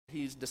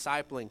he's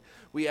discipling.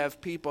 We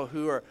have people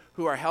who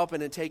are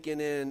helping and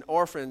taking in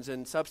orphans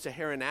in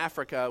sub-Saharan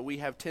Africa. We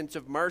have Tents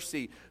of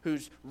Mercy,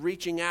 who's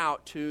reaching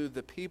out to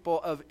the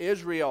people of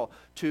Israel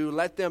to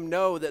let them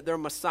know that their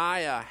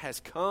Messiah has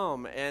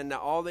come, and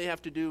all they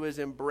have to do is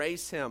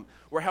embrace him.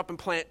 We're helping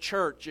plant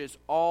churches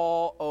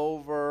all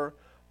over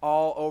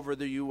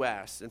the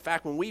U.S. In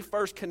fact, when we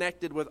first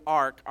connected with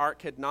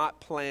ARC had not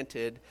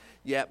planted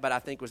yet, but I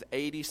think it was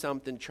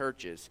 80-something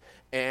churches.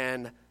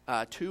 And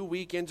 2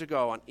 weekends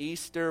ago, on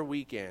Easter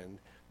weekend,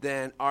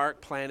 then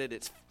ARC planted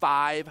its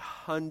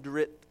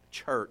 500th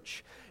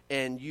church.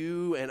 And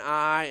you and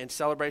I and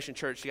Celebration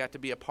Church got to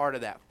be a part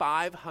of that.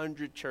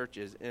 500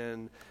 churches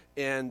in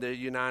the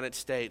United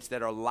States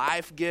that are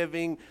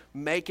life-giving,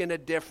 making a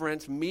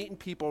difference, meeting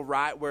people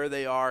right where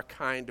they are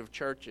kind of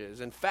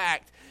churches. In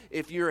fact,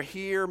 if you're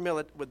here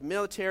with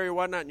military or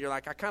whatnot, and you're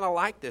like, I kind of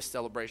like this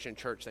Celebration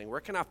Church thing, where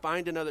can I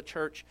find another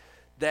church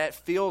that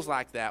feels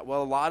like that?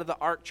 Well, a lot of the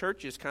ARC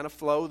churches kind of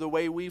flow the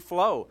way we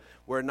flow.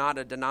 We're not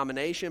a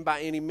denomination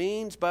by any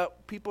means,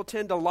 but people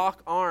tend to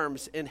lock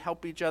arms and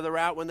help each other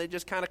out when they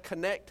just kind of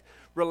connect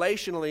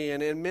relationally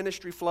and in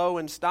ministry flow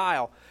and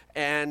style.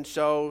 And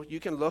so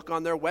you can look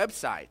on their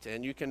website,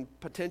 and you can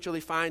potentially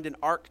find an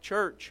ARC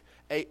church,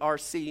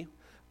 A-R-C,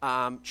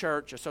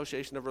 church,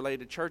 Association of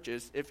Related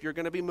Churches, if you're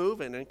going to be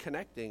moving and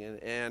connecting.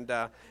 And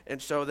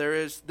so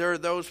there are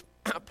those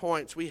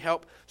points. We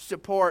help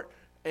support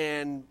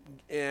and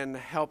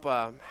help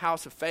a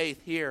house of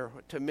faith here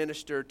to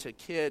minister to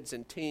kids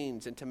and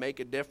teens and to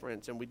make a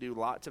difference. And we do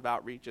lots of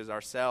outreaches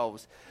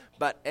ourselves.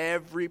 But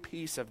every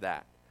piece of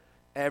that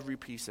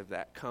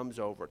comes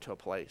over to a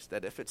place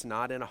that if it's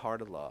not in a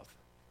heart of love,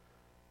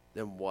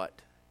 then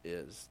what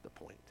is the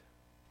point?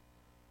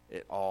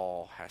 It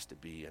all has to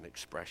be an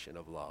expression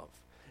of love.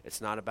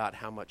 It's not about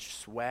how much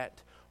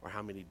sweat or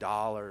how many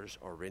dollars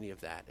or any of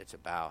that. It's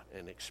about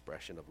an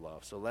expression of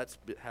love. So let's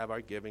have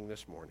our giving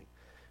this morning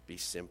be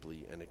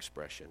simply an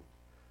expression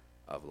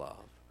of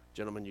love.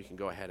 Gentlemen, you can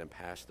go ahead and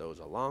pass those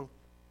along.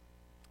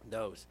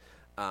 Those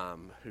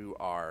who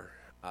are,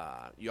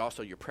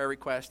 your prayer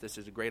requests, this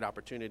is a great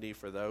opportunity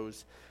for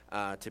those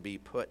to be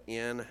put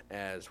in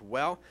as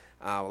well.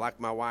 Like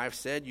my wife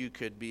said, you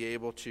could be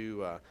able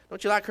to,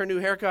 don't you like her new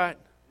haircut?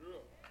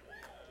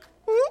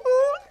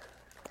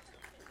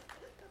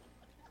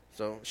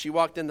 So she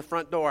walked in the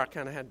front door. I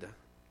kind of had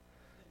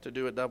to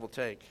do a double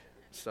take.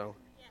 So,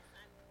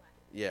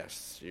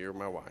 yes, you're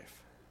my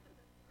wife.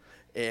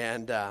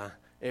 And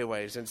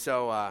anyways, and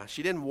so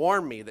she didn't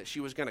warn me that she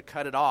was going to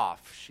cut it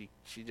off.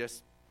 She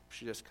just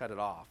cut it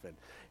off.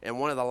 And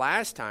one of the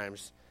last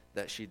times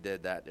that she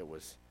did that, it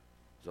was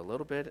a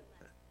little bit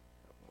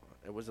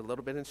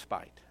in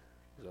spite.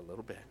 It was a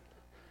little bit.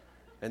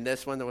 And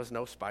this one, there was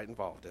no spite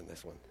involved in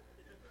this one.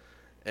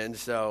 And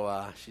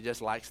so she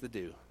just likes the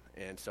do,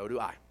 and so do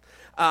I.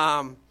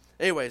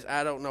 Anyways,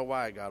 I don't know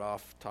why I got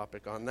off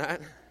topic on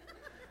that.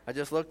 I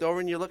just looked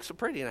over, and you look so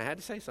pretty, and I had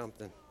to say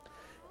something.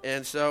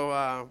 And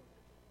so,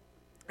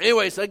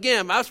 anyways,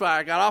 again, that's why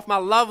I got off. My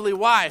lovely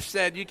wife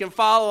said, you can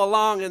follow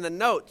along in the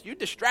notes. You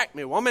distract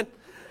me, woman.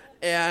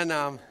 And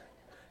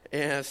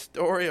a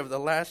story of the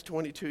last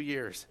 22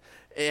 years.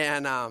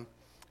 And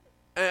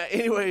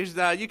anyways,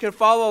 you can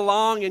follow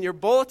along in your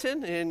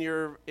bulletin, in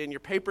your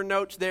paper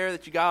notes there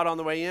that you got on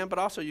the way in, but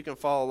also you can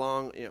follow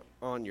along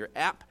on your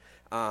app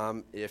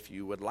if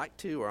you would like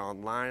to, or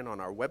online on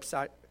our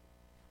website.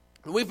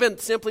 We've been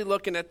simply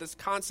looking at this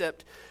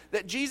concept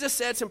that Jesus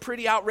said some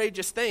pretty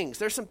outrageous things.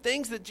 There's some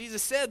things that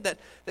Jesus said that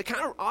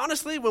kind of,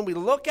 honestly, when we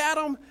look at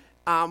them,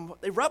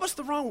 they rub us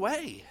the wrong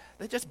way.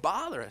 They just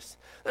bother us.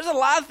 There's a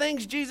lot of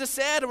things Jesus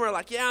said, and we're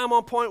like, yeah, I'm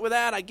on point with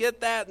that. I get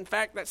that. In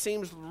fact, that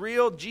seems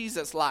real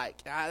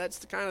Jesus-like. That's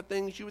the kind of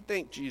things you would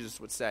think Jesus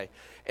would say.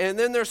 And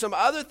then there's some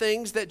other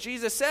things that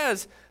Jesus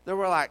says that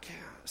we're like,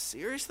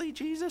 seriously,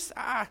 Jesus?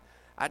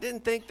 I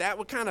didn't think that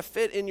would kind of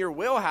fit in your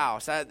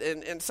wheelhouse.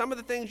 And some of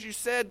the things you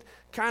said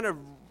kind of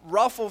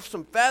ruffle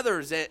some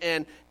feathers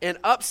and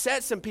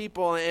upset some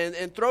people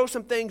and throw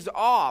some things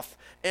off.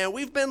 And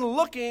we've been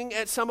looking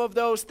at some of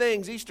those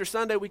things. Easter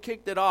Sunday, we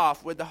kicked it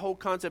off with the whole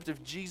concept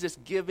of Jesus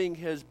giving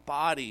his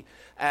body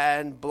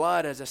and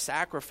blood as a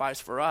sacrifice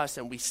for us,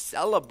 and we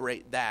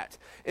celebrate that.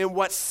 And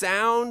what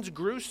sounds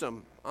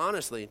gruesome,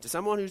 honestly, to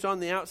someone who's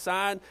on the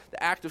outside,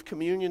 the act of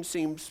communion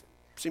seems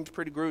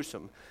pretty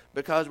gruesome,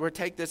 because we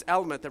take this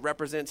element that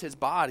represents his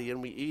body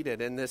and we eat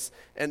it, and this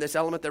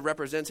element that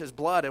represents his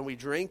blood and we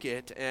drink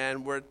it,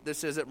 and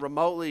this isn't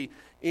remotely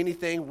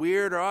anything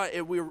weird or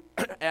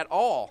at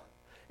all.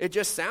 It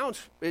just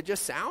sounds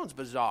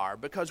bizarre,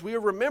 because we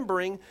are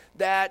remembering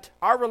that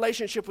our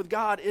relationship with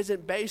God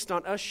isn't based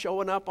on us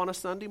showing up on a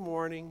Sunday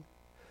morning,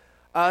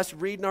 us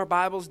reading our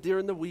Bibles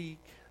during the week,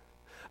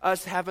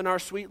 us having our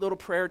sweet little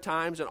prayer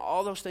times, and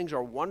all those things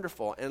are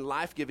wonderful and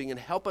life-giving and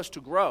help us to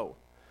grow.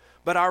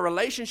 But our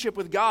relationship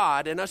with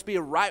God and us being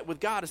right with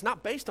God is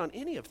not based on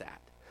any of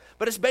that.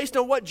 But it's based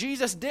on what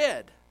Jesus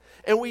did.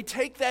 And we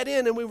take that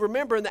in and we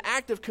remember, and the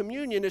act of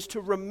communion is to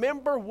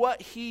remember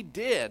what he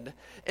did,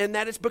 and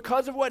that it's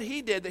because of what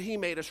he did that he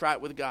made us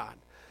right with God.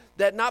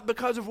 That not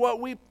because of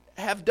what we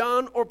have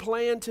done or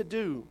plan to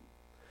do.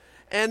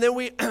 And then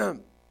we,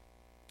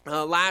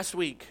 last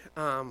week,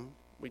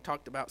 we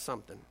talked about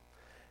something.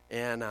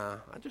 And I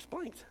just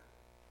blanked.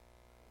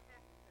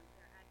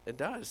 It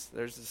does.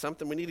 There's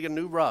something, we need to get a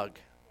new rug.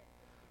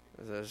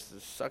 It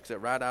sucks it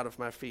right out of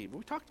my feet. But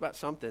we talked about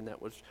something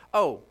that was,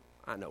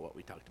 I know what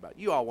we talked about.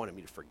 You all wanted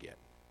me to forget.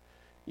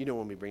 You know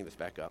when we bring this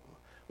back up.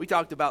 We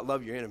talked about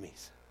love your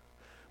enemies.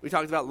 We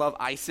talked about love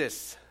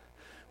ISIS.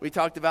 We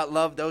talked about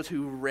love those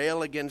who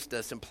rail against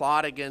us and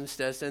plot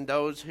against us, and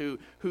those who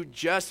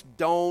just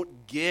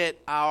don't get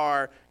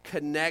our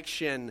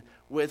connection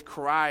with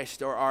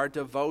Christ or our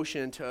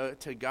devotion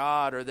to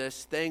God, or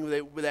this thing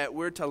that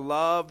we're to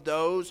love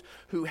those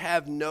who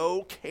have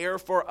no care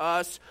for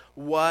us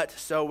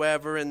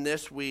whatsoever. And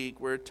this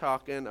week we're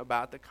talking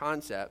about the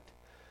concept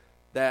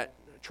that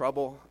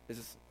trouble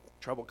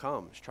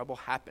comes, trouble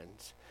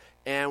happens.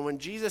 And when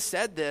Jesus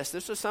said this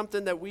was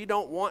something that we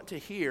don't want to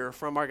hear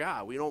from our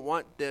God. We don't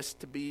want this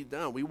to be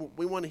done. We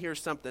want to hear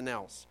something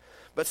else.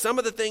 But some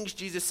of the things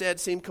Jesus said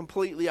seemed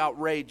completely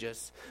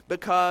outrageous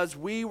because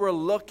we were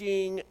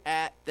looking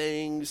at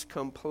things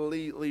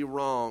completely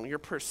wrong. Your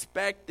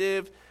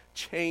perspective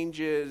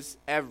changes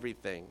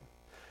everything.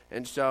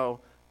 And so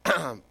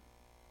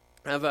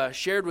I've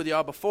shared with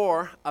y'all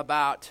before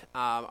about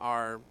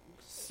our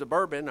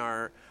Suburban,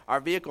 our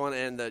vehicle,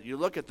 and you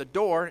look at the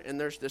door and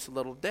there's this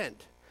little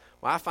dent.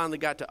 Well, I finally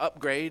got to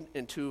upgrade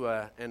into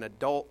an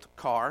adult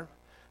car.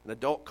 An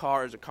adult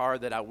car is a car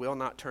that I will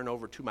not turn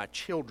over to my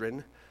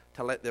children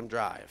to let them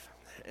drive.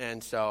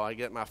 And so I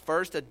get my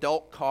first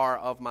adult car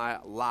of my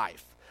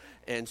life.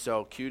 And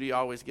so Cutie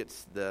always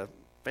gets the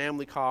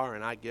family car,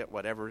 and I get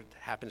whatever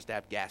happens to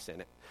have gas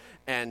in it.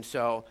 And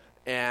so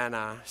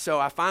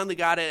I finally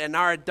got it. And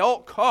our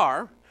adult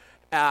car,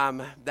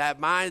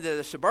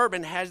 the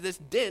Suburban has this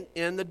dent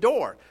in the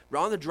door.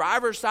 On the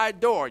driver's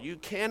side door. You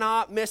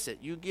cannot miss it.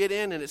 You get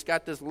in and it's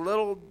got this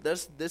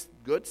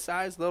good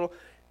sized little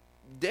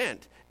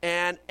dent.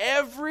 And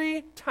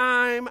every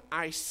time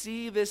I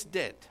see this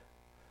dent,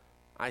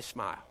 I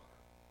smile.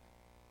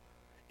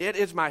 It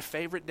is my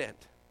favorite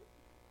dent.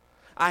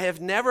 I have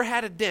never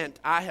had a dent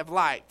I have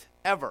liked,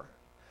 ever.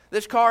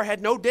 This car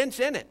had no dents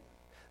in it.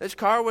 This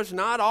car was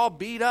not all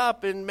beat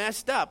up and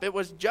messed up. It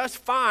was just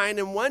fine,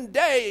 and one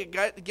day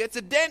it gets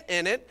a dent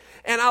in it,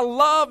 and I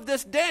love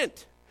this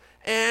dent.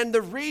 And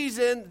the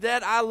reason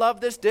that I love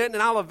this dent,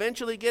 and I'll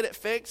eventually get it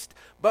fixed,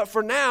 but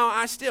for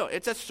now,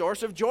 it's a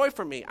source of joy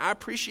for me. I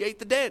appreciate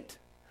the dent.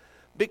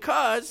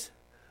 Because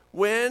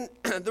when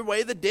the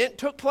way the dent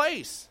took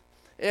place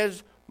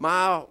is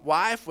my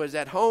wife was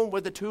at home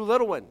with the two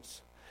little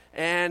ones.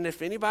 And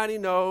if anybody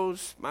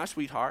knows my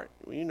sweetheart,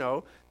 you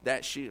know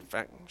that she's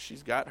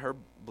got her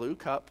blue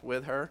cup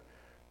with her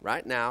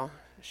right now.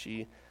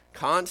 She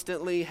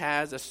constantly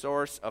has a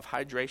source of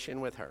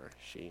hydration with her.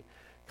 She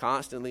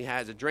constantly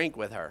has a drink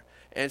with her.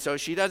 And so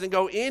she doesn't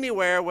go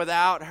anywhere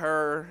without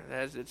her,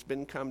 as it's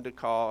been come to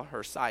call,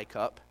 her Psy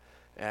cup.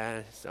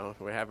 And so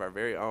we have our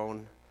very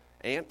own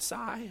Aunt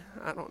Psy,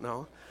 I don't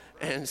know.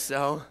 And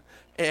so,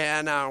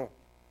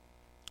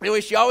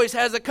 anyway, she always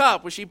has a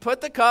cup. When she put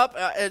the cup,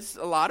 as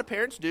a lot of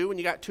parents do, when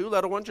you got two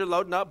little ones, you're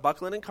loading up,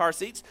 buckling in car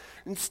seats,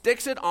 and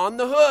sticks it on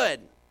the hood.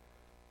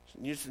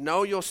 You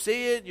know you'll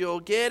see it,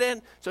 you'll get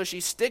it. So she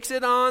sticks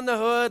it on the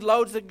hood,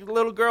 loads the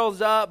little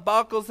girls up,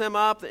 buckles them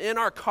up in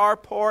our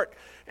carport,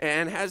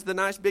 and has the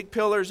nice big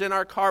pillars in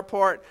our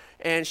carport.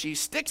 And she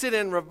sticks it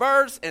in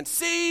reverse and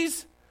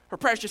sees her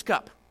precious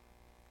cup.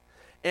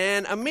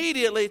 And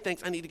immediately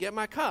thinks, I need to get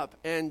my cup,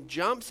 and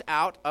jumps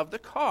out of the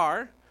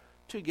car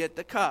to get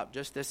the cup.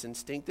 Just this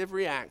instinctive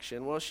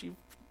reaction. Well, she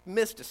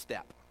missed a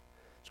step.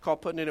 It's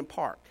called putting it in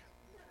park.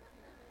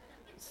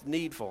 It's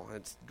needful.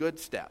 It's a good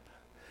step.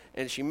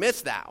 And she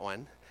missed that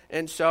one.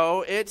 And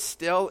so it's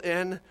still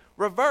in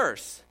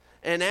reverse.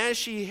 And as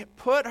she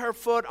put her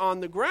foot on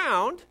the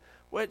ground,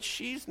 which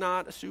she's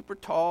not a super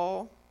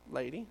tall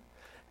lady,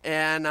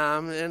 and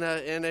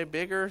in a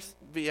bigger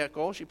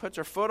vehicle, she puts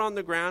her foot on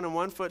the ground and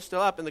one foot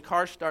still up, and the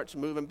car starts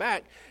moving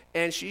back,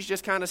 and she's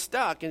just kind of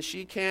stuck, and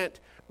she can't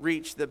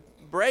reach the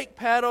brake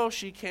pedal.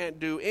 She can't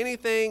do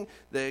anything.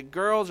 The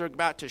girls are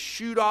about to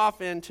shoot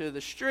off into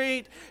the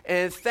street,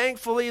 and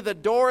thankfully the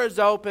door is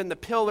open, the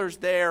pillar's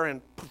there,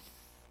 and poof,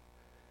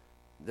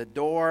 the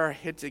door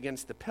hits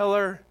against the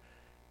pillar.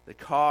 The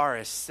car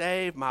is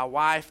saved. My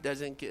wife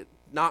doesn't get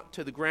knocked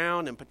to the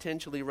ground and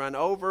potentially run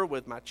over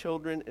with my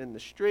children in the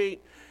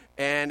street.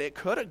 And it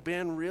could have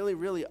been really,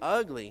 really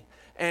ugly.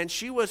 And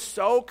she was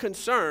so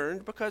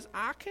concerned, because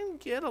I can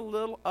get a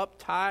little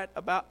uptight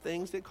about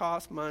things that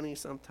cost money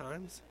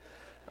sometimes.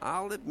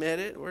 I'll admit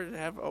it. We're going to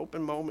have an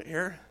open moment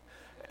here.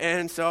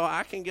 And so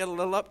I can get a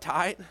little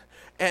uptight.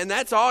 And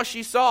that's all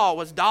she saw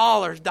was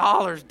dollars,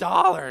 dollars,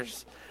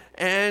 dollars.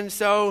 And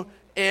so,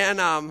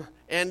 and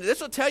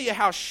this will tell you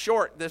how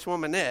short this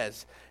woman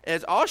is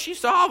all she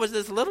saw was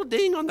this little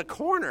ding on the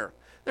corner.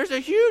 There's a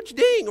huge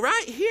ding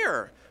right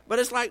here, but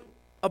it's like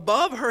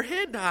above her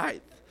head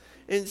height.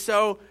 And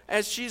so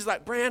as she's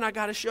like, Bran, I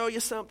got to show you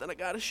something.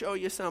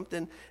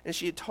 And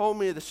she had told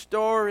me the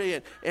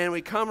story, and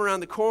we come around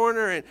the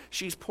corner, and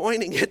she's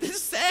pointing at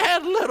this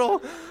sad little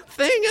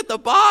thing at the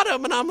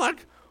bottom. And I'm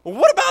like, well,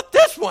 what about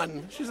this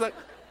one? She's like,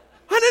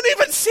 I didn't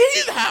even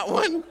see that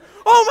one.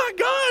 Oh, my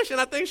gosh. And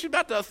I think she's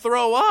about to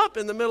throw up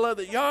in the middle of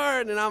the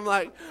yard. And I'm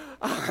like,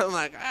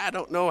 I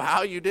don't know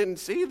how you didn't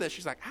see this.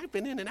 She's like, I've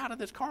been in and out of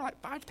this car like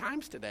 5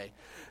 times today.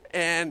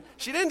 And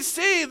she didn't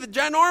see the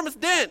ginormous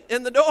dent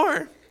in the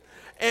door.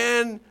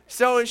 And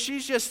so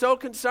she's just so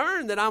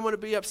concerned that I'm going to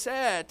be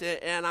upset.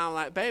 And I'm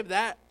like, babe,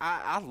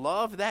 I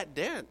love that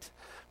dent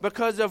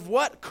because of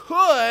what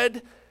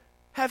could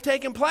have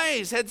taken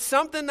place. Had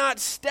something not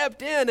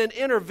stepped in and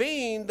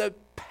intervened, the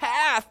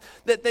path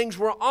that things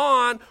were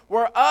on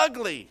were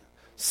ugly.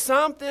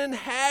 Something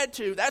had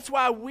to. That's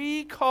why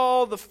we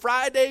call the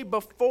Friday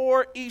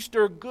before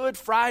Easter Good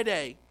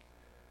Friday.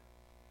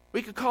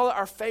 We could call it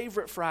our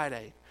favorite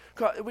Friday.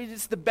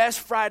 It's the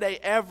best Friday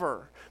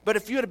ever. But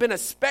if you had been a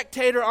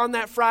spectator on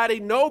that Friday,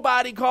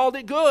 nobody called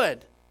it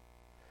good.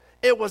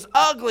 It was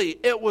ugly.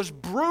 It was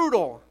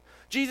brutal.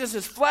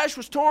 Jesus' flesh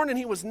was torn and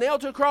he was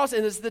nailed to a cross,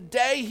 and it's the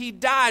day he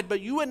died.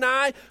 But you and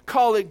I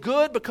call it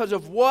good because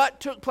of what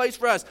took place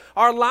for us.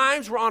 Our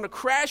lives were on a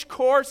crash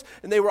course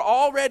and they were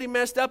already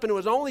messed up, and it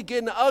was only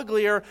getting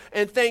uglier.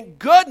 And thank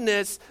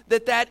goodness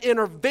that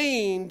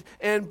intervened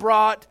and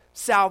brought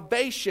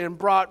salvation,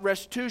 brought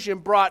restitution,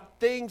 brought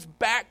things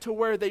back to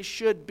where they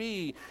should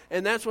be.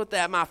 And that's what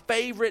my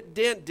favorite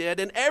dent did.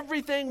 And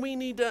everything we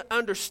need to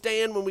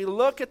understand when we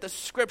look at the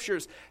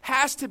scriptures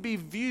has to be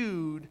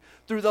viewed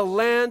through the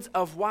lens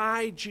of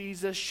why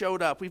Jesus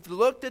showed up. We've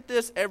looked at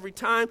this every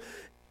time.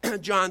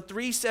 John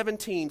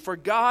 3:17, for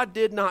God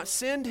did not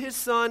send his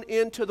Son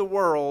into the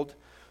world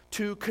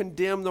to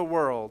condemn the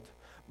world,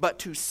 but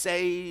to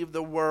save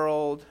the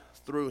world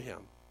through him.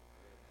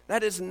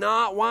 That is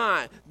not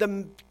why.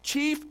 The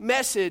chief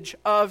message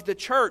of the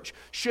church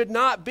should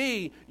not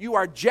be, you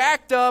are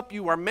jacked up,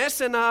 you are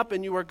messing up,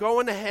 and you are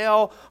going to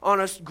hell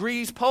on a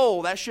grease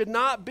pole. That should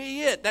not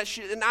be it.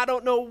 And I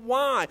don't know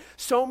why.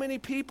 So many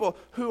people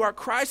who are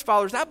Christ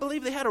followers, I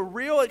believe they had a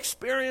real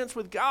experience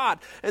with God,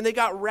 and they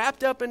got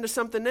wrapped up into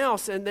something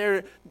else, and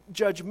they're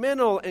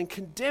judgmental and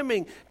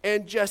condemning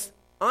and just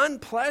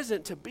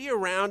unpleasant to be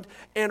around,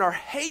 and are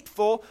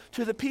hateful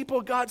to the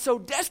people God so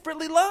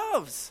desperately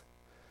loves.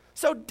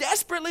 So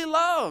desperately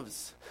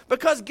loves.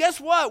 Because guess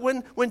what?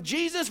 When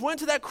Jesus went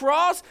to that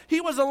cross,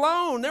 he was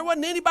alone. There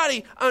wasn't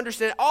anybody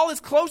understanding. All his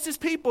closest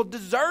people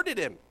deserted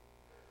him.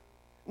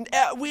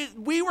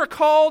 We were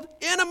called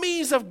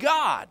enemies of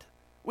God.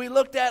 We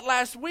looked at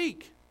last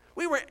week.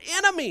 We were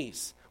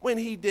enemies when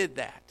he did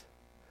that.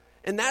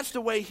 And that's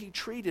the way he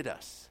treated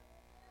us.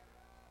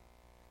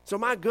 So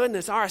my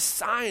goodness, our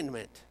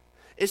assignment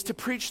is to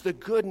preach the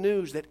good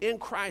news that in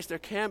Christ there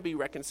can be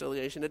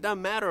reconciliation. It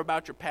doesn't matter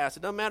about your past. It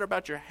doesn't matter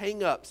about your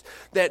hang-ups.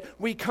 That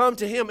we come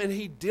to him and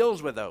he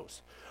deals with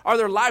those. Are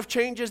there life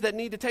changes that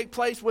need to take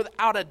place?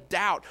 Without a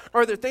doubt.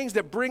 Are there things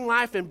that bring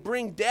life and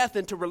bring death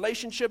into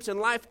relationships in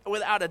life?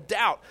 Without a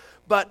doubt.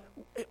 But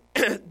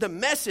the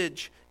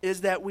message is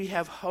that we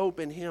have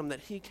hope in him, that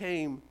he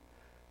came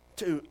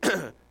to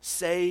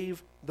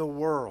save the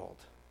world.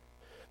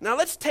 Now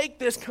let's take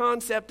this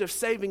concept of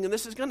saving, and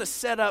this is going to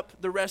set up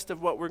the rest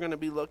of what we're going to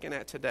be looking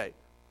at today.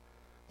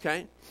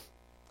 Okay?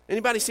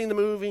 Anybody seen the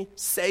movie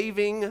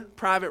Saving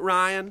Private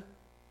Ryan?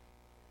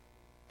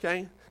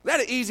 Okay? Is that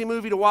an easy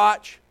movie to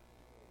watch?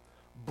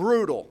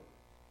 Brutal.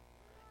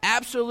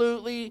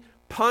 Absolutely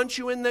punch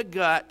you in the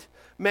gut,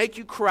 make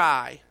you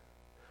cry.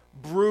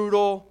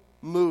 Brutal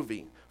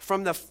movie.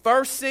 From the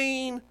first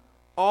scene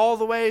all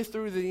the way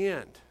through the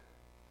end.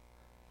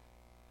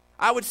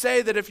 I would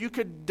say that if you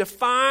could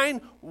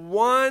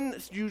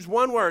use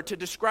one word to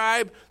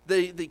describe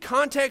the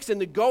context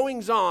and the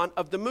goings-on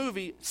of the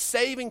movie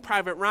Saving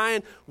Private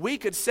Ryan, we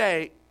could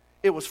say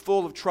it was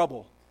full of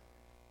trouble.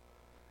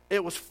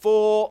 It was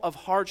full of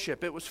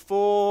hardship. It was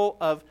full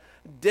of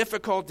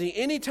difficulty.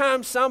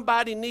 Anytime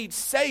somebody needs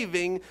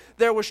saving,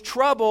 there was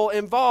trouble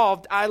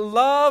involved. I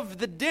love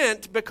the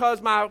dent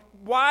because my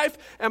wife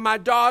and my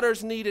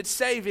daughters needed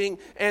saving,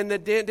 and the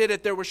dent did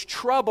it. There was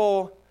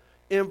trouble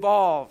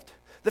involved.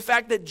 The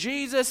fact that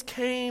Jesus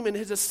came and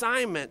his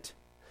assignment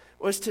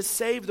was to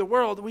save the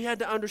world, we had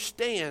to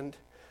understand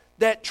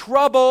that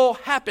trouble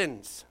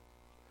happens.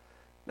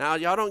 Now,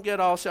 y'all don't get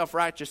all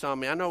self-righteous on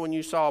me. I know when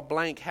you saw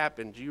blank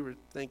happened, you were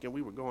thinking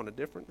we were going a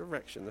different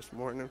direction this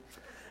morning.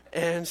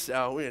 And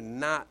so we're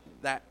not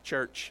that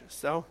church.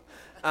 So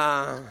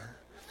my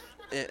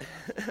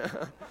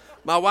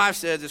wife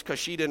says it's because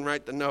she didn't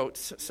write the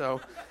notes.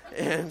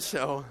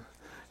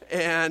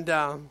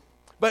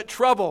 But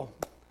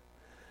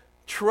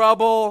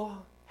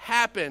trouble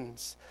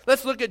happens.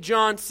 Let's look at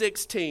John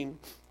 27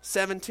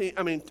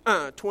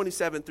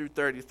 through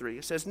 33.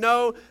 It says,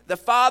 no, the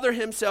Father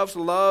himself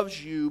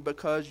loves you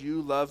because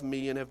you love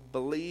me and have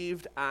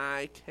believed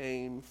I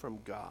came from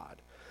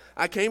God.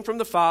 I came from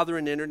the Father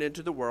and entered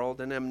into the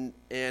world and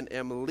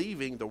am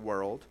leaving the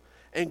world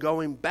and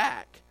going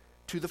back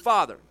to the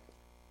Father.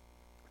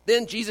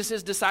 Then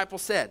Jesus'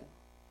 disciples said,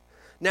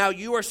 "Now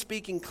you are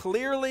speaking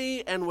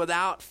clearly and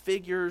without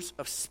figures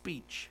of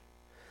speech.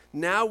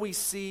 Now we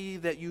see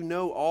that you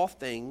know all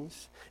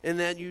things and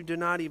that you do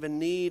not even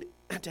need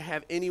to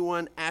have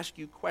anyone ask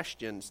you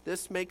questions.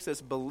 This makes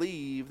us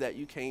believe that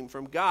you came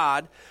from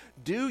God.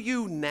 Do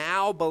you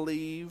now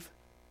believe?"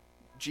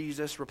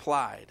 Jesus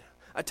replied,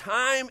 "A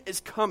time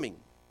is coming,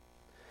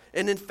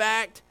 and in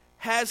fact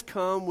has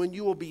come, when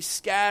you will be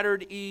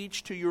scattered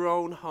each to your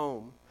own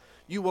home.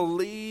 You will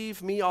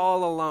leave me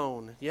all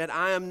alone. Yet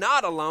I am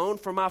not alone,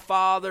 for my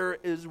Father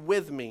is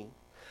with me.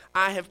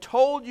 I have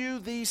told you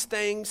these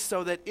things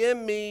so that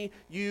in me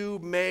you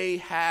may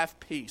have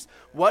peace."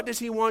 What does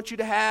he want you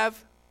to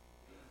have?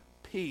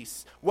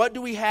 Peace. What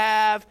do we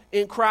have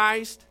in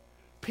Christ?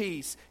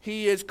 Peace.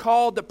 He is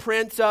called the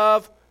Prince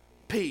of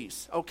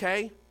Peace,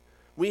 okay?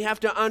 We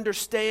have to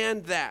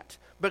understand that,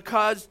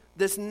 because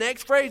this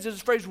next phrase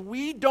is a phrase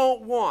we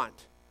don't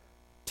want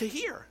to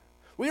hear.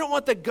 We don't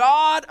want the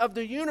God of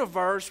the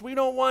universe, we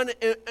don't want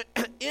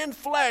in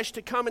flesh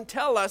to come and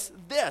tell us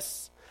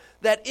this,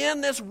 that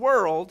in this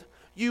world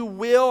you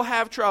will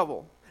have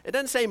trouble. It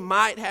doesn't say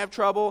might have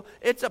trouble.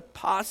 It's a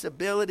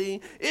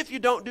possibility. If you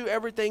don't do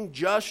everything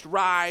just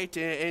right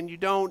and you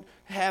don't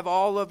have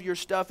all of your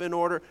stuff in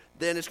order,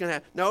 then it's going to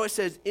happen. No, it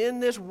says in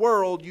this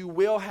world you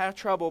will have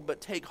trouble, but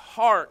take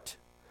heart.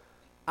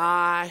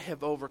 I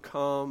have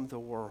overcome the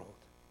world.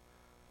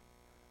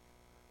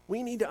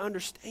 We need to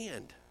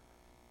understand.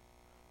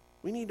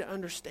 We need to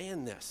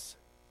understand this.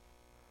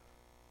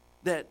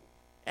 That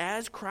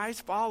as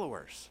Christ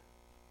followers,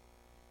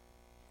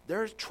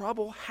 there's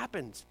trouble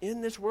happens. In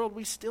this world,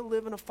 we still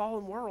live in a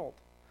fallen world.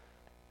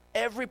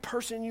 Every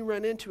person you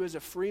run into is a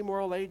free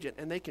moral agent,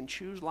 and they can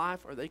choose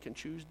life or they can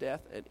choose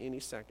death at any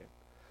second.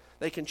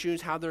 They can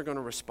choose how they're going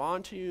to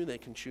respond to you. They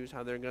can choose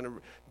how they're going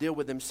to deal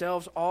with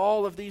themselves.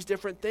 All of these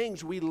different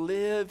things. We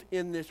live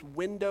in this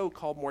window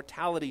called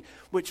mortality,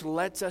 which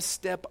lets us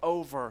step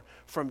over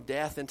from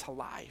death into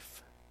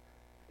life.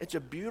 It's a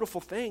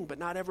beautiful thing, but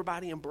not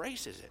everybody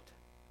embraces it.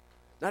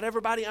 Not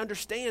everybody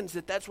understands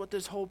that that's what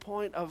this whole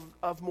point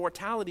of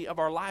mortality, of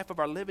our life, of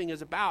our living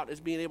is about,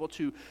 is being able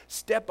to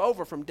step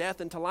over from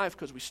death into life,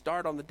 because we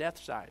start on the death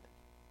side.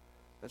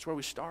 That's where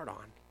we start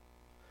on.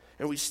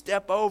 And we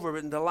step over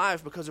into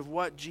life because of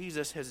what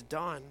Jesus has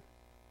done.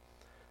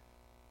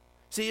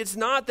 See, it's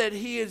not that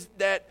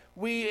that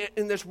we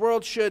in this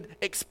world should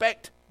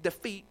expect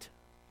defeat.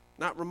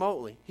 Not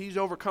remotely. He's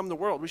overcome the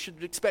world. We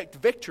should expect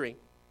victory.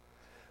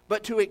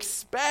 But to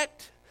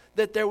expect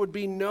that there would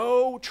be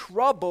no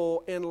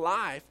trouble in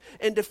life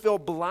and to feel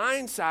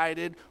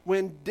blindsided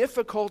when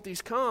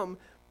difficulties come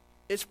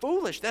is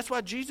foolish. That's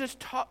why Jesus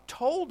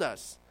told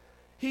us.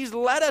 He's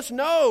let us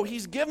know.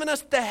 He's given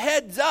us the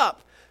heads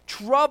up.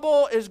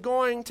 Trouble is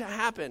going to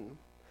happen.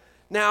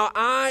 Now,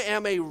 I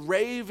am a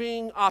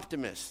raving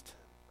optimist.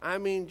 I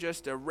mean,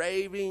 just a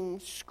raving,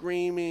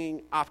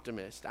 screaming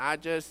optimist. I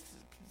just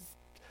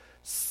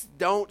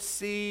don't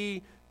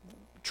see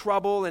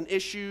trouble and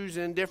issues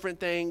and different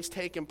things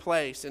taking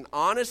place. And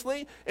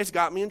honestly, it's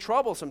got me in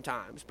trouble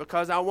sometimes,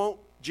 because I won't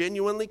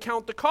genuinely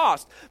count the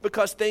cost,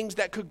 because things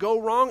that could go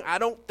wrong, I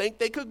don't think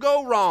they could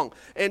go wrong.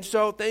 And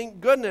so thank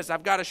goodness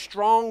I've got a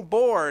strong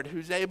board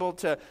who's able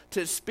to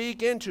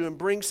speak into and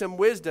bring some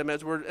wisdom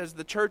as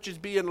the church is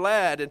being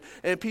led,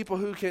 and people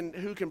who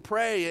can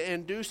pray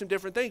and do some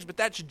different things. But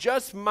that's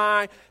just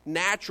my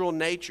natural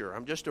nature.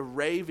 I'm just a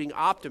raving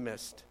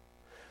optimist.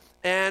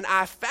 And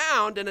I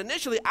found, and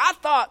initially I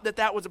thought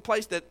that was a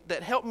place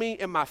that helped me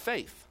in my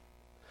faith,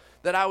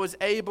 that I was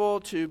able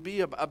to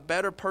be a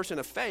better person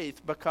of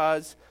faith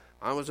because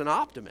I was an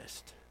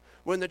optimist.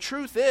 When the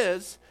truth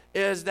is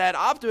that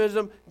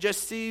optimism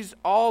just sees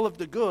all of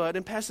the good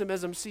and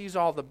pessimism sees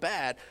all the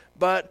bad,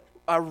 but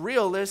a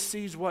realist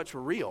sees what's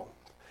real.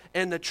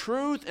 And the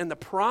truth and the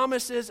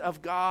promises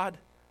of God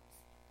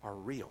are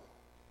real.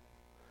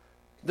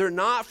 They're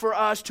not for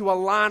us to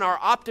align our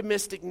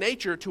optimistic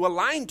nature to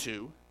align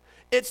to.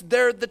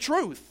 They're the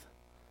truth.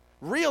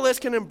 Realists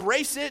can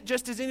embrace it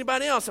just as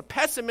anybody else. A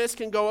pessimist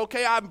can go,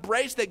 okay, I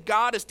embrace that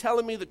God is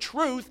telling me the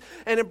truth,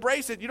 and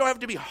embrace it. You don't have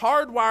to be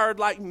hardwired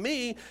like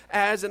me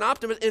as an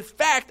optimist. In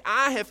fact,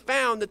 I have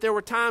found that there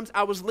were times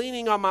I was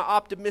leaning on my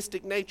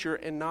optimistic nature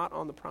and not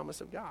on the promise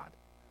of God.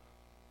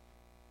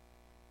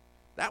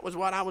 That was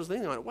what I was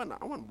leaning on.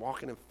 I wasn't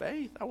walking in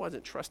faith. I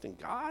wasn't trusting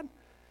God.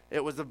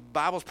 It was the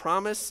Bible's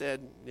promise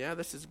said, yeah,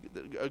 this is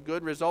a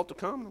good result to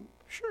come.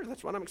 Sure,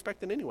 that's what I'm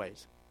expecting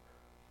anyways.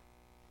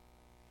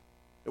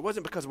 It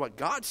wasn't because of what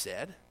God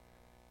said.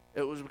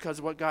 It was because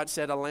of what God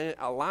said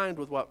aligned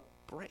with what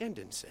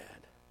Brandon said.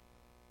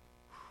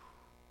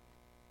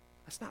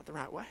 That's not the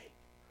right way.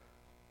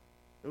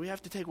 We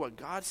have to take what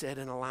God said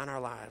and align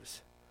our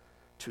lives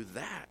to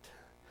that.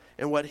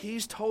 And what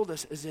he's told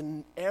us is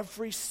in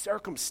every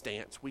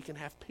circumstance we can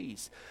have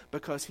peace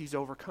because he's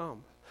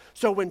overcome.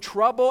 So when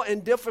trouble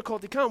and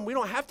difficulty come, we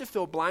don't have to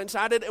feel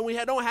blindsided, and we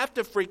don't have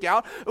to freak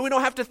out, and we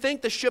don't have to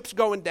think the ship's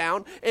going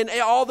down and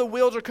all the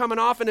wheels are coming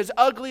off, and as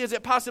ugly as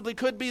it possibly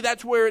could be,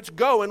 that's where it's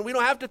going. We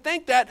don't have to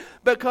think that,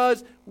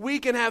 because we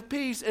can have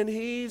peace, and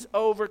he's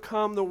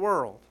overcome the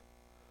world.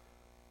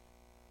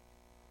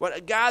 What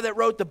a guy that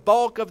wrote the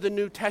bulk of the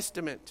New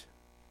Testament.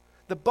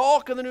 The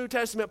bulk of the New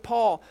Testament,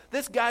 Paul,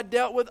 this guy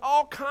dealt with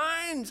all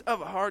kinds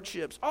of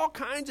hardships, all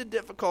kinds of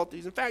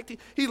difficulties. In fact,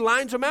 he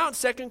lines them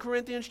out in 2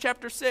 Corinthians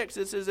chapter 6.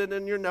 This isn't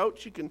in your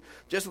notes. You can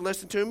just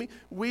listen to me.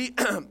 We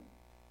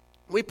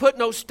put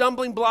no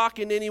stumbling block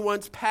in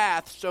anyone's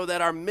path so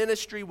that our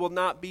ministry will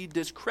not be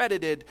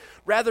discredited.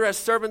 Rather, as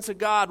servants of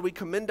God, we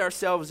commend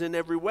ourselves in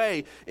every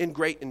way, in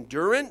great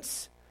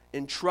endurance,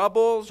 in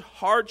troubles,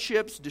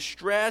 hardships,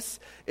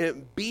 distress,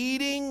 in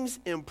beatings,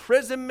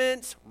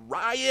 imprisonments,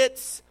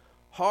 riots,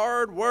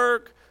 hard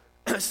work,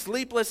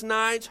 sleepless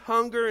nights,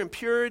 hunger,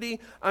 impurity,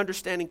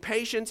 understanding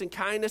patience and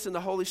kindness in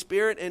the Holy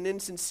Spirit, and in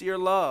sincere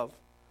love,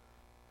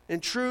 in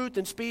truth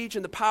and speech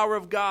and the power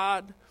of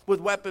God, with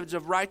weapons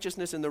of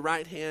righteousness in the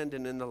right hand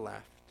and in the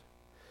left.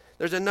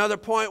 There's another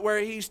point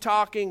where he's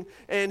talking,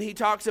 and he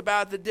talks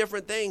about the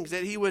different things,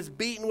 that he was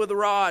beaten with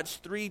rods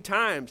 3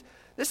 times.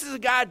 This is a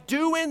guy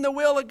doing the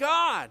will of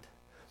God.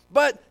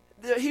 But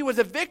he was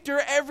a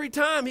victor every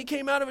time. He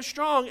came out of it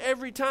strong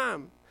every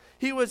time.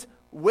 He was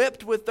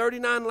whipped with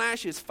 39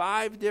 lashes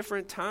 5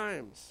 different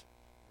times.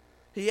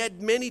 He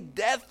had many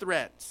death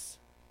threats.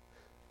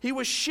 He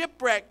was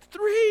shipwrecked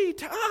 3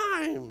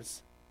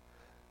 times.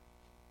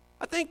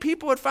 I think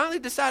people would finally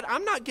decide,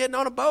 I'm not getting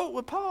on a boat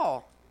with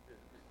Paul.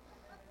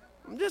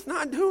 I'm just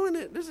not doing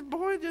it. This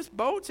boy, just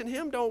boats and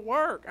him don't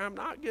work. I'm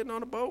not getting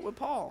on a boat with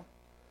Paul.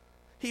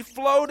 He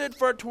floated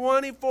for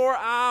 24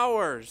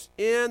 hours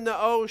in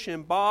the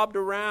ocean, bobbed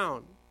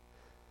around.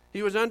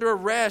 He was under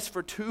arrest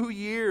for 2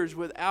 years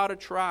without a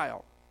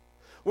trial.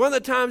 One of the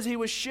times he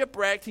was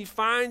shipwrecked, he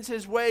finds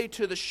his way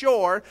to the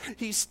shore.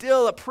 He's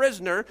still a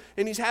prisoner,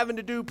 and he's having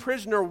to do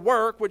prisoner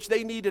work, which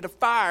they needed a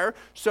fire.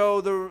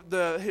 So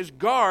his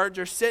guards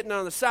are sitting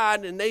on the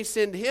side, and they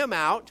send him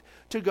out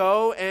to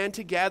go and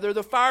to gather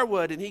the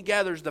firewood. And he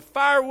gathers the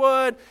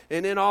firewood,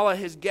 and in all of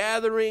his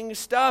gathering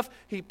stuff,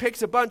 he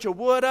picks a bunch of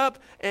wood up,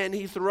 and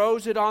he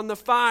throws it on the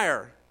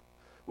fire.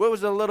 Well, it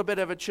was a little bit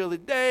of a chilly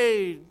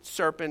day.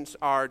 Serpents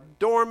are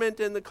dormant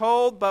in the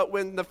cold, but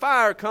when the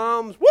fire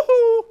comes,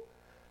 woohoo,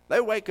 they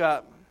wake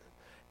up.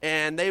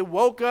 And they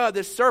woke up,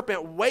 this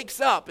serpent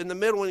wakes up in the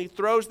middle when he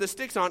throws the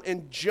sticks on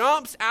and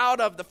jumps out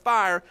of the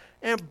fire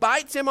and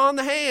bites him on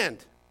the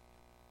hand.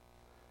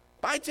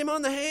 Bites him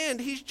on the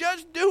hand. He's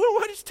just doing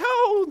what he's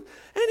told,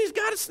 and he's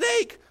got a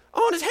snake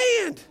on his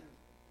hand.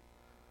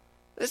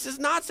 This is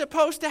not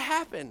supposed to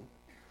happen.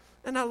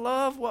 And I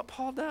love what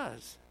Paul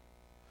does.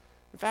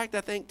 In fact,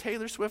 I think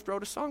Taylor Swift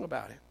wrote a song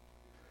about it.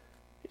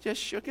 He just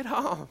shook it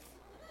off.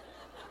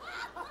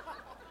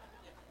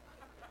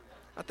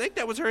 I think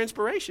that was her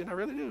inspiration. I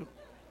really do.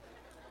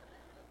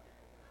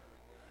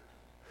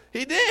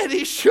 He did.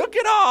 He shook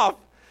it off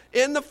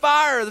in the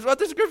fire. That's what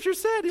the scripture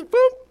said. He,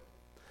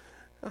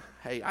 boom.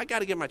 Hey, I got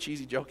to get my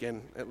cheesy joke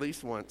in at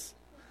least once.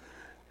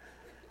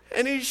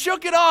 And he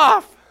shook it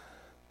off.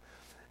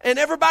 And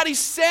everybody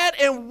sat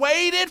and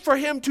waited for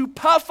him to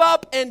puff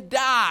up and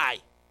die.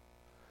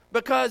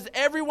 Because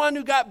everyone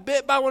who got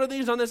bit by one of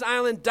these on this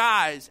island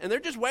dies. And they're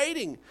just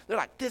waiting. They're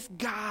like, this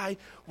guy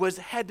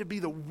had to be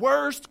the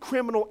worst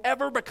criminal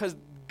ever because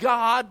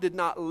God did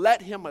not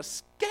let him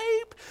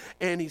escape.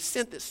 And he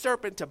sent the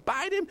serpent to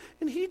bite him.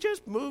 And he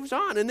just moves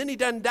on. And then he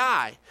doesn't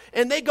die.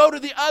 And they go to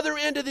the other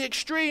end of the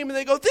extreme. And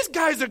they go, this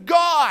guy's a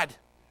god.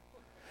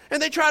 And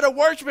they try to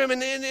worship him.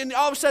 And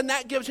all of a sudden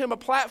that gives him a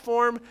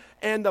platform.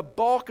 And the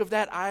bulk of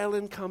that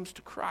island comes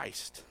to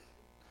Christ.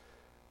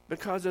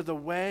 Because of the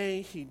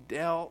way he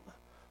dealt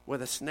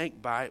with a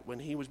snake bite when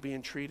he was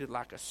being treated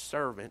like a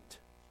servant,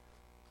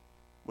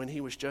 when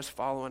he was just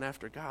following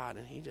after God,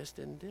 and he just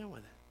didn't deal with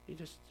it. He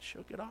just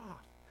shook it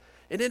off.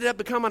 It ended up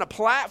becoming a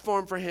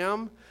platform for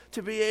him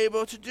to be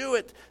able to do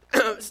it.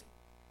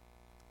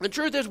 The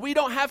truth is, we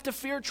don't have to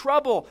fear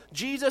trouble.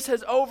 Jesus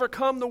has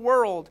overcome the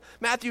world.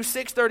 Matthew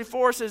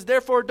 6:34 says,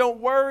 therefore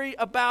don't worry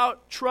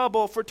about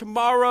trouble, for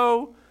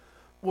tomorrow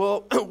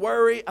will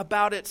worry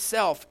about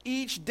itself.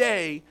 Each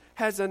day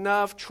has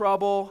enough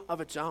trouble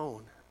of its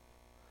own.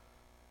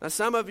 Now,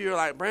 some of you are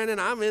like, Brandon,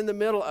 I'm in the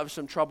middle of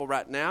some trouble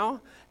right now,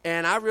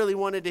 and I really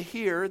wanted to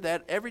hear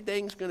that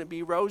everything's going to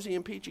be rosy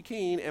and peachy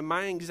keen, and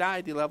my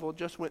anxiety level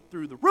just went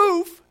through the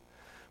roof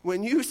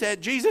when you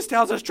said Jesus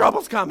tells us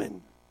trouble's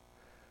coming.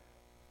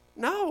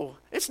 No,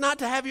 it's not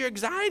to have your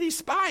anxiety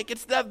spike.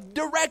 It's the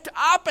direct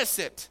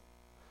opposite.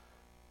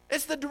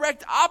 It's the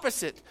direct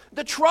opposite.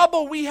 The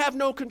trouble we have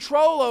no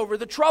control over,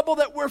 the trouble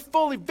that we're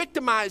fully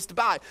victimized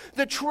by,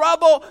 the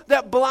trouble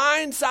that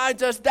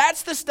blindsides us,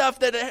 that's the stuff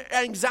that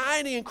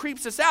anxiety and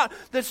creeps us out.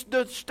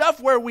 The stuff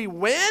where we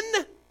win,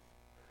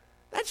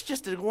 that's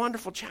just a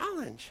wonderful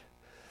challenge.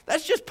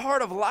 That's just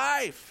part of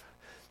life.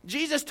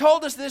 Jesus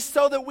told us this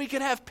so that we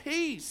could have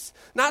peace,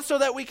 not so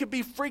that we could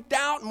be freaked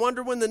out and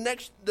wonder when the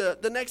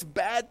next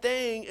bad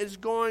thing is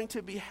going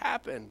to be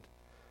happened,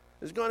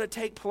 is going to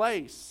take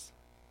place.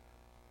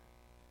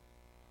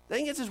 The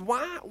thing is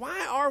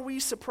why are we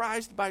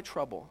surprised by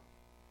trouble?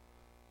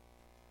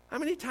 How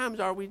many times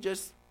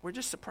we're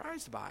just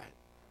surprised by it?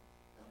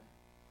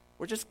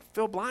 We just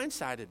feel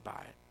blindsided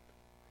by it.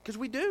 Because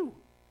we do.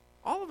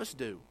 All of us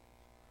do.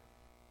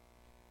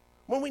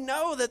 When we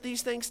know that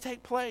these things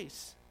take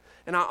place.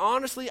 And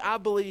I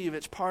believe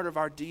it's part of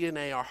our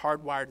DNA, our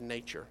hardwired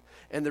nature.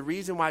 And the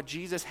reason why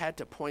Jesus had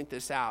to point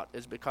this out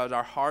is because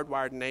our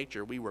hardwired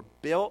nature, we were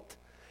built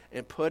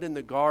and put in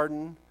the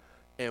garden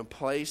and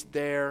placed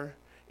there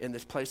in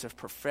this place of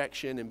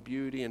perfection and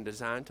beauty and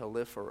designed to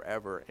live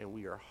forever. And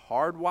we are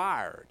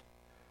hardwired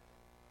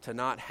to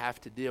not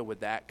have to deal with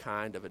that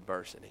kind of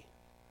adversity.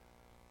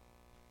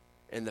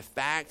 And the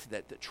fact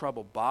that the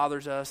trouble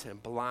bothers us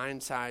and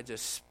blindsides us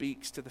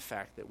speaks to the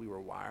fact that we were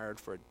wired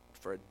for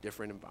a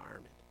different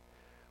environment.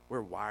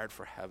 We're wired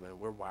for heaven.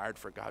 We're wired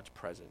for God's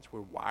presence.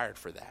 We're wired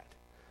for that.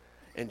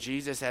 And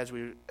Jesus, as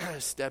we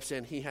steps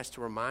in, he has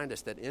to remind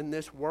us that in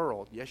this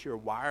world, yes, you're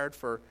wired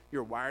for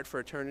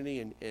eternity,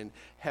 and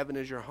heaven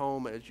is your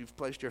home as you've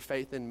placed your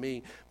faith in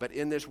me. But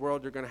in this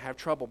world, you're going to have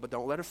trouble. But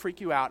don't let it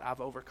freak you out.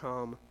 I've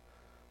overcome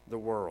the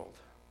world.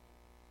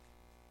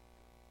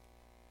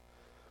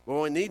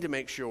 What we need to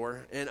make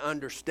sure and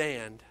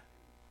understand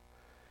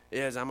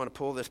is, I'm going to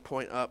pull this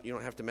point up. You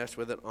don't have to mess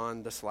with it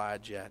on the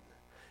slides yet,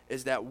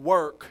 is that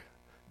work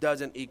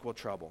doesn't equal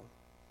trouble.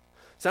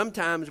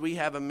 Sometimes we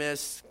have a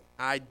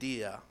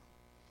idea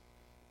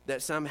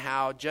that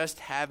somehow just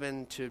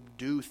having to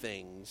do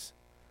things,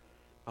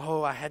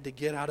 I had to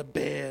get out of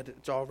bed,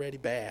 it's already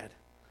bad.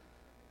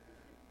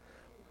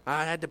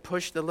 I had to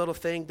push the little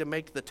thing to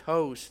make the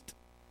toast.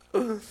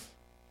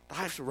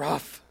 Life's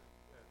rough.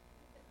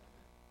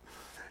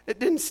 It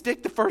didn't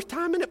stick the first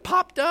time and it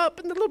popped up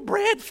and the little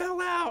bread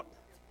fell out.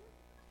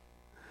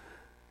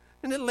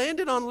 And it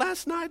landed on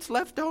last night's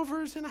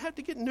leftovers and I had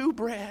to get new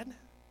bread.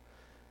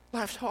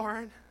 Life's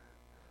hard.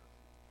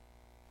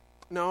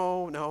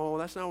 No,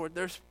 that's not what,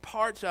 there's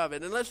parts of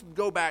it. And let's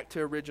go back to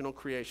original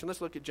creation.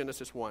 Let's look at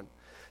Genesis 1. It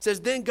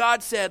says, then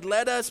God said,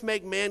 let us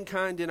make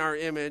mankind in our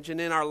image and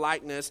in our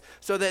likeness,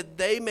 so that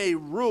they may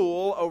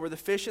rule over the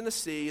fish in the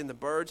sea and the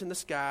birds in the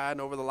sky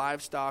and over the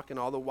livestock and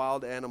all the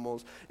wild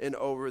animals and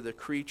over the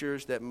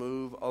creatures that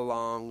move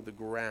along the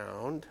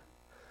ground.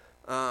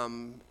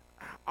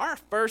 Our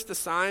first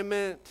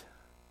assignment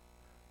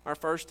were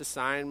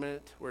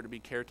to be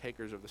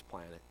caretakers of this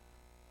planet.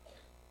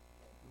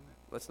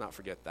 Let's not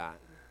forget that.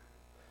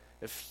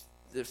 If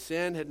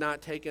sin had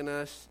not taken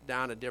us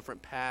down a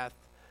different path,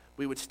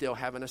 we would still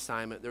have an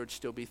assignment. There would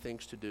still be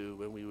things to do,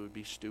 and we would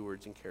be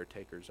stewards and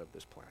caretakers of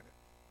this planet.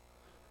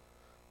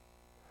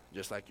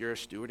 Just like you're a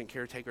steward and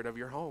caretaker of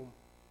your home,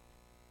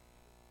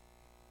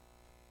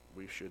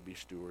 we should be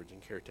stewards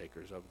and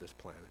caretakers of this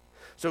planet.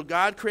 So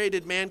God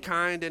created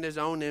mankind in his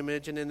own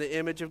image, and in the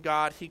image of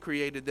God he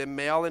created them.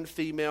 Male and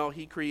female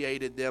he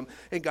created them.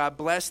 And God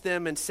blessed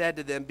them and said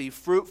to them, be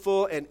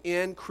fruitful and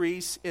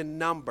increase in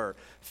number.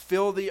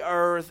 Fill the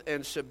earth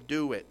and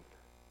subdue it.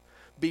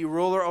 Be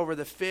ruler over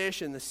the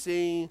fish in the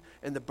sea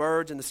and the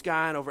birds in the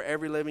sky and over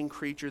every living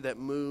creature that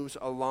moves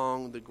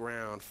along the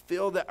ground.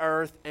 Fill the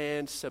earth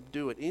and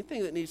subdue it.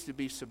 Anything that needs to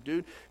be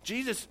subdued,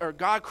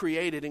 God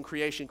created in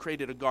creation,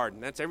 created a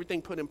garden. That's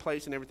everything put in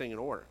place and everything in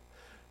order.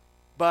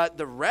 But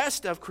the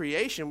rest of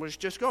creation was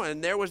just going.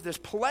 And there was this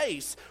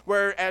place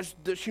where as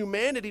the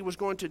humanity was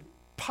going to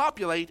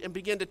populate and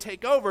begin to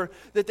take over,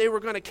 that they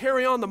were going to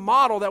carry on the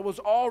model that was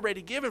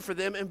already given for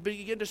them and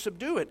begin to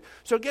subdue it.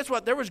 So guess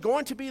what? There was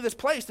going to be this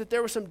place that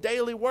there was some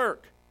daily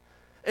work.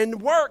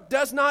 And work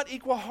does not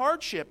equal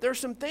hardship.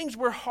 There's some things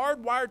we're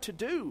hardwired to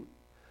do.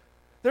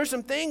 There's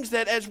some things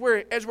that as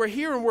we're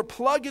here and we're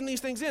plugging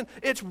these things in,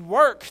 it's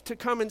work to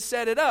come and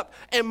set it up.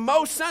 And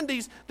most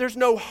Sundays, there's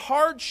no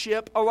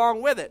hardship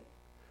along with it.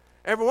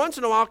 Every once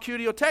in a while,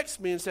 Cutie will text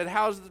me and said,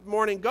 how's the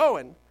morning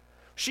going?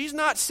 She's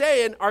not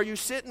saying, are you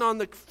sitting on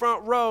the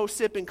front row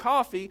sipping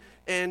coffee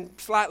and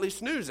slightly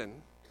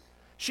snoozing?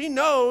 She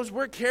knows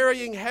we're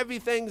carrying heavy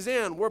things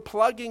in. We're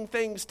plugging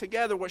things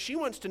together. What she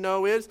wants to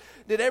know is,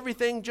 did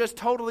everything just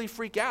totally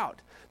freak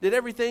out? Did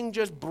everything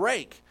just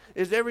break?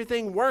 Is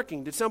everything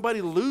working? Did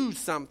somebody lose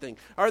something?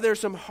 Are there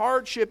some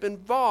hardship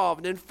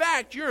involved? In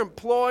fact, your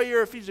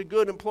employer, if he's a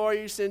good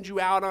employer, he sends you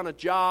out on a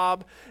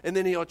job, and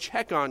then he'll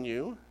check on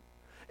you,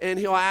 and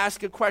he'll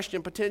ask a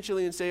question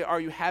potentially and say,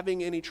 are you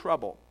having any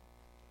trouble?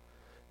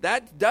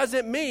 That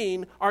doesn't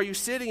mean, are you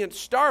sitting at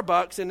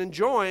Starbucks and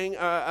enjoying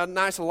a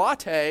nice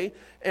latte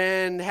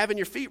and having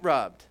your feet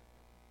rubbed?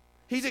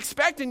 He's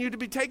expecting you to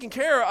be taking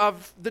care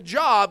of the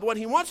job. What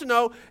he wants to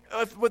know,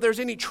 if there's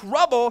any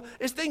trouble,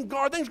 is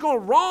are things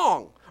going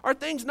wrong? Are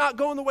things not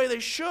going the way they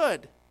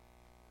should?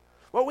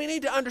 What we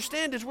need to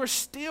understand is we're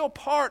still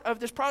part of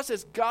this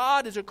process.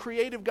 God is a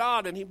creative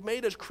God, and he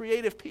made us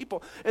creative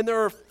people. And there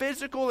are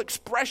physical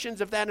expressions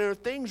of that, and there are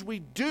things we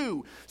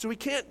do. So we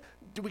can't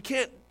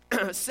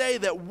say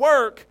that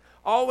work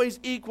always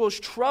equals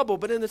trouble.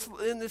 But in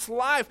this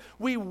life,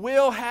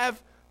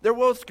 there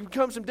will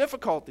become some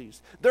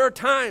difficulties. There are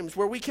times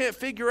where we can't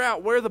figure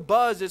out where the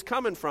buzz is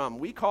coming from.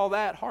 We call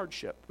that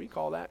hardship. We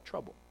call that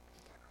trouble.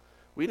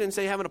 We didn't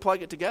say having to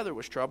plug it together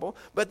was trouble,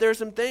 but there's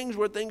some things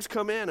where things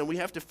come in and we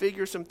have to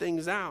figure some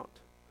things out.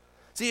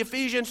 See,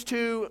 Ephesians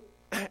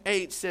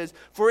 2:8 says,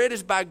 "For it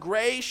is by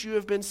grace you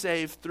have been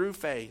saved through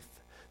faith.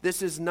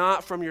 This is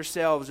not from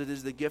yourselves, it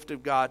is the gift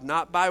of God,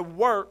 not by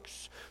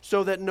works,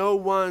 so that no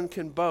one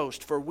can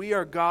boast. For we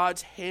are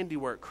God's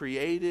handiwork,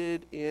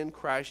 created in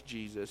Christ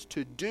Jesus,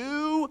 to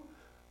do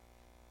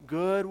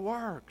good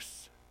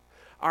works."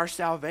 Our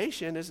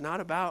salvation is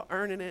not about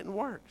earning it in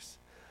works.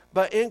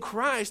 But in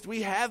Christ,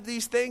 we have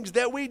these things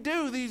that we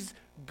do, these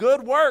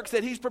good works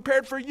that He's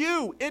prepared for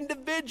you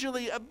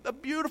individually, a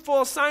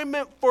beautiful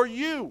assignment for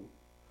you.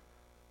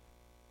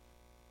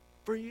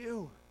 For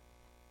you.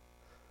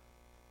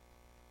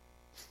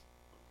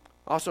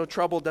 Also,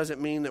 trouble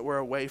doesn't mean that we're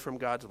away from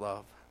God's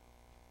love.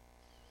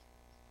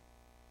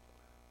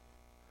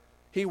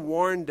 He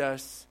warned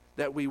us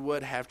that we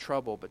would have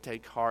trouble, but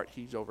take heart,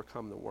 He's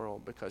overcome the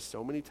world. Because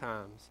so many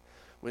times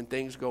when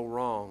things go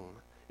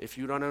wrong, if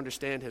you don't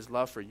understand His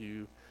love for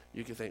you,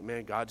 you can think,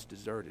 man, God's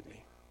deserted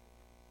me.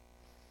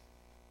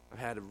 I've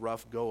had a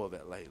rough go of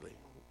it lately.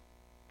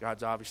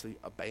 God's obviously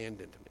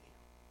abandoned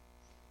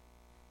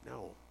me.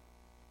 No,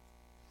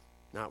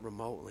 not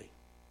remotely.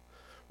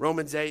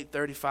 Romans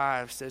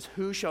 8:35 says,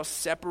 "Who shall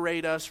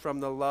separate us from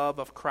the love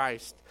of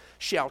Christ?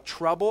 Shall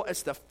trouble,"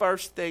 it's the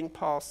first thing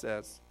Paul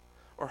says,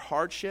 or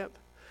hardship?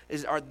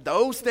 Are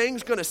those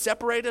things going to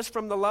separate us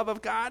from the love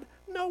of God?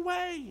 No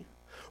way.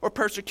 Or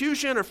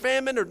persecution, or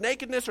famine, or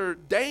nakedness, or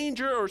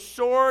danger, or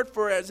sword,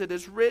 for as it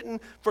is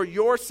written, for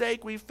your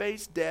sake we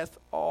face death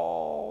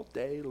all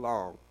day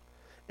long,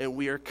 and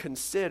we are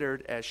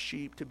considered as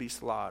sheep to be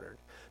slaughtered.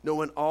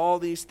 Knowing all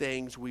these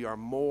things, we are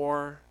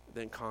more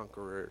than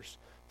conquerors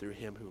through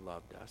Him who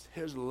loved us.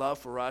 His love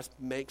for us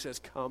makes us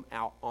come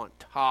out on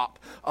top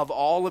of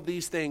all of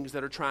these things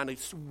that are trying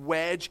to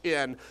wedge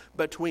in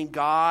between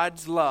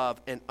God's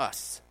love and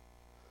us.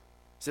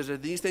 It says, are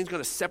these things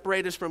going to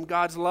separate us from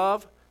God's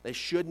love? They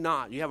should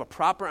not. You have a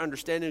proper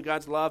understanding of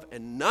God's love,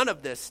 and none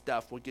of this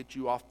stuff will get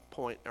you off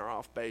point or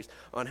off base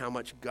on how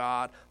much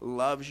God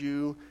loves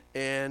you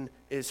and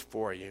is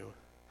for you.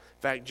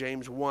 In fact,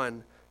 James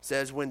 1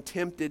 says, when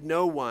tempted,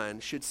 no one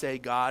should say,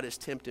 God is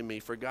tempting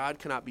me. For God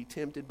cannot be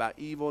tempted by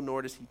evil,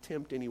 nor does He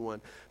tempt anyone.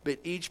 But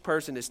each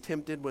person is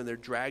tempted when they're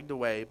dragged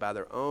away by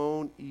their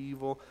own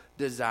evil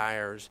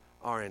desires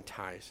are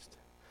enticed.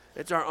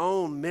 It's our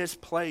own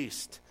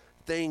misplaced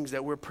things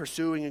that we're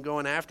pursuing and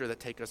going after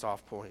that take us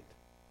off point.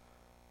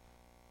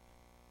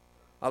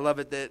 I love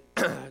it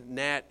that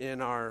Nat in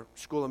our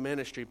school of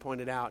ministry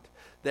pointed out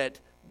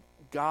that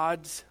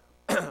God's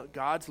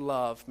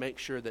love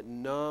makes sure that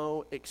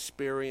no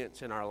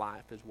experience in our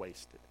life is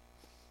wasted.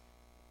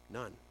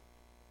 None.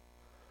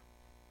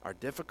 Our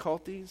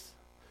difficulties,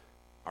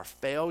 our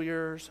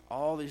failures,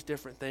 all these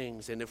different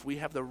things. And if we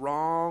have the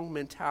wrong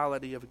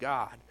mentality of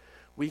God,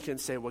 we can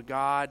say, well,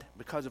 God,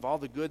 because of all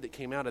the good that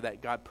came out of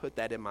that, God put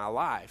that in my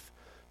life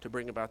to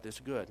bring about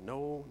this good.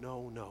 No,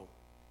 no, no.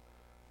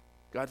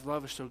 God's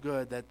love is so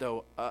good that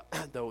though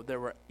there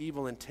were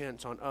evil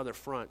intents on other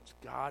fronts,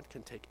 God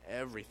can take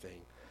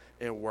everything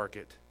and work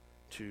it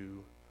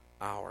to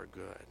our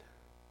good.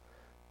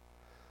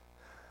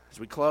 As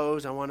we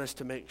close, I want us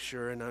to make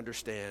sure and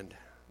understand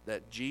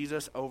that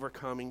Jesus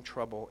overcoming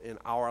trouble in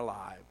our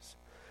lives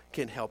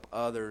can help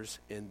others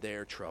in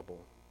their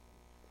trouble.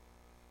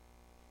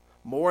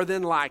 More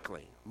than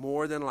likely,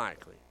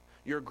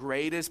 your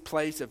greatest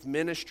place of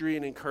ministry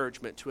and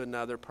encouragement to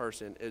another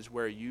person is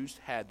where you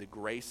had the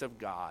grace of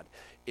God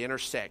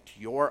intersect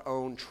your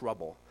own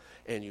trouble,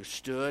 and you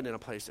stood in a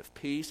place of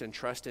peace and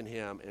trust in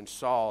Him and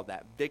saw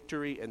that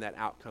victory and that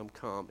outcome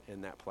come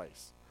in that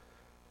place.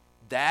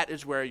 That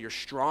is where your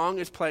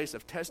strongest place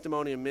of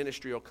testimony and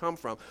ministry will come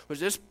from.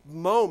 Was this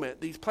moment,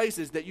 these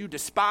places that you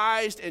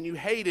despised and you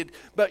hated,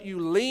 but you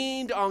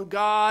leaned on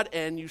God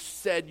and you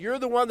said, you're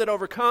the one that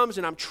overcomes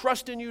and I'm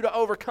trusting you to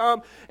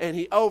overcome, and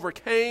He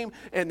overcame,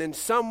 and then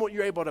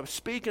you're able to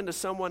speak into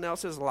someone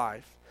else's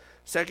life.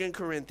 2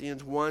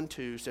 Corinthians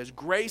 1:2 says,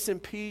 grace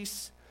and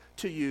peace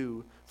to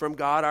you from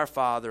God our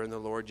Father and the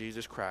Lord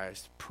Jesus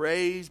Christ.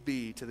 Praise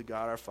be to the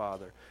God our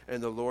Father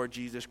and the Lord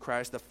Jesus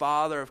Christ, the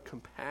Father of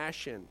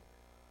compassion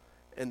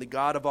and the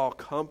God of all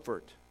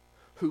comfort,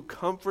 who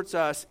comforts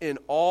us in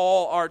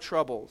all our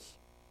troubles,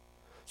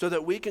 so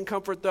that we can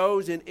comfort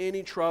those in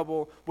any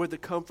trouble with the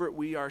comfort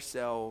we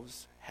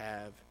ourselves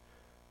have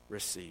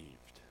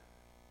received.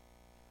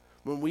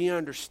 When we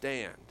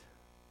understand,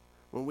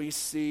 when we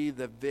see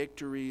the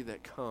victory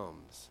that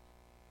comes,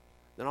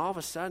 then all of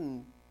a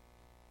sudden,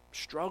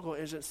 struggle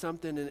isn't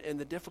something, and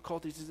the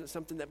difficulties isn't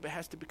something that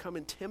has to become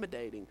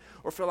intimidating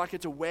or feel like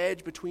it's a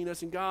wedge between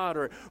us and God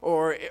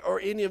or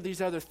any of these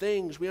other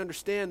things. We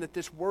understand that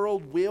this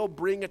world will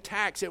bring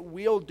attacks. It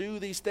will do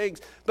these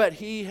things, but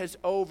He has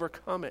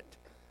overcome it.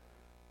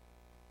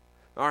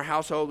 Our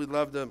household, we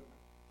love the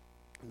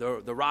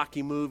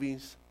Rocky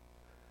movies.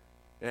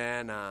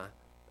 And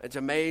it's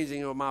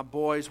amazing when my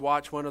boys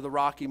watch one of the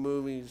Rocky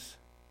movies.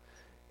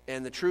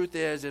 And the truth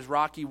is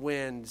Rocky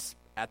wins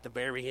at the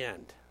very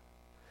end.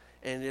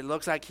 And it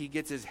looks like he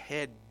gets his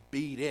head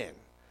beat in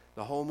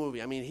the whole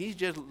movie. I mean, he's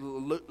just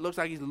looks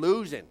like he's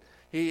losing.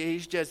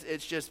 It's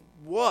just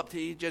whooped.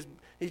 He's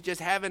just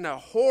having a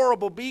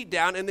horrible beat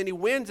down, and then he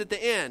wins at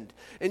the end.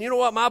 And you know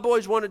what my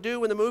boys want to do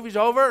when the movie's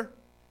over?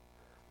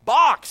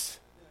 Box.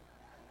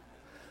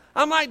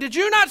 I'm like, did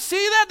you not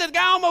see that? That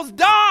guy almost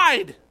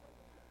died.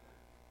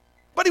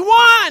 But he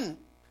won.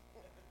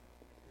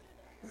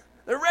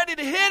 They're ready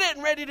to hit it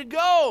and ready to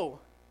go.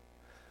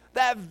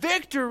 That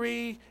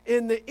victory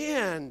in the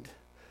end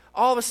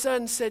all of a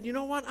sudden said, you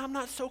know what? I'm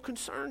not so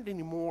concerned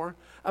anymore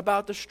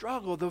about the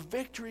struggle. The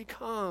victory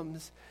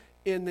comes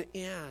in the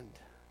end.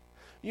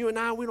 You and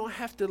I, we don't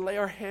have to lay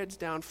our heads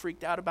down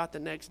freaked out about the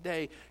next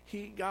day.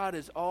 God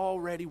is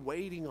already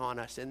waiting on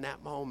us in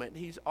that moment.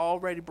 He's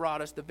already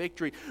brought us the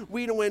victory.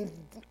 When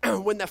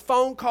the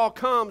phone call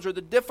comes or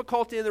the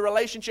difficulty in the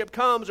relationship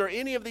comes or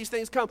any of these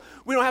things come,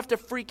 we don't have to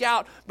freak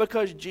out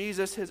because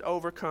Jesus has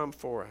overcome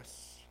for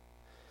us.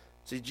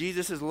 See,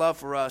 Jesus' love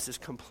for us is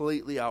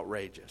completely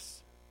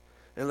outrageous.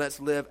 And let's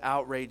live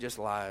outrageous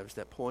lives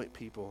that point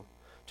people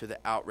to the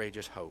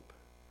outrageous hope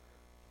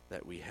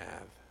that we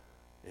have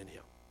in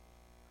Him.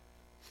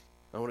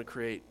 I want to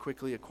create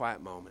quickly a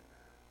quiet moment.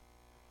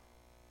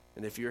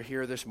 And if you're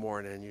here this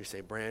morning and you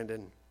say,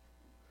 Brandon,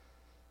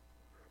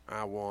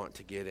 I want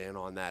to get in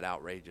on that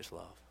outrageous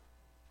love.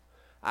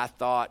 I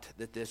thought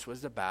that this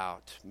was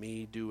about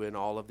me doing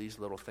all of these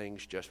little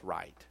things just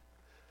right.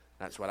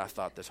 That's what I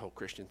thought this whole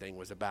Christian thing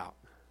was about.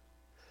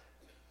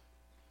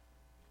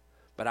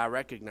 But I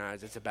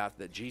recognize it's about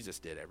that Jesus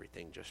did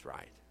everything just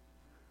right.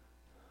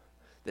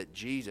 That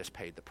Jesus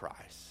paid the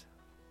price.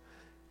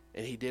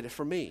 And He did it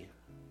for me.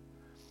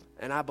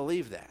 And I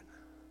believe that.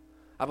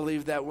 I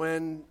believe that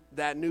when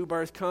that new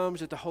birth comes,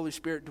 that the Holy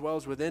Spirit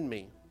dwells within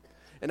me.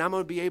 And I'm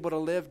going to be able to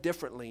live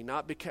differently,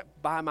 not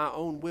by my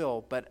own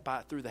will, but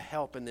through the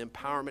help and the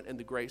empowerment and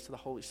the grace of the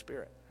Holy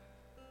Spirit.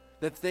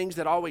 The things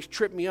that always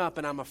trip me up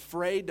and I'm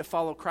afraid to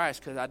follow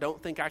Christ because I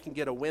don't think I can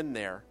get a win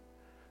there,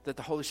 that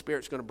the Holy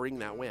Spirit's going to bring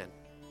that win.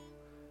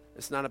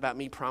 It's not about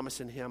me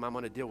promising Him I'm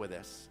going to deal with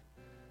this.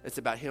 It's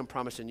about Him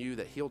promising you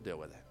that He'll deal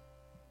with it.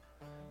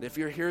 And if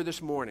you're here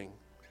this morning,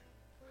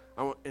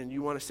 and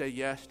you want to say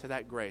yes to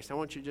that grace, I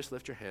want you to just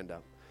lift your hand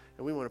up.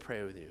 And we want to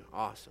pray with you.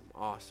 Awesome,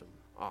 awesome,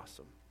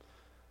 awesome.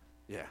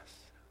 Yes.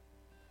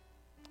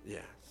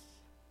 Yes.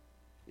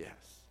 Yes.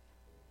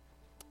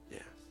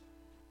 Yes.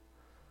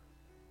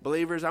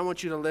 Believers, I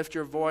want you to lift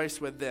your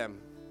voice with them.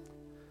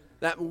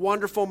 That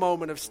wonderful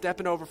moment of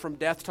stepping over from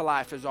death to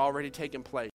life has already taken place.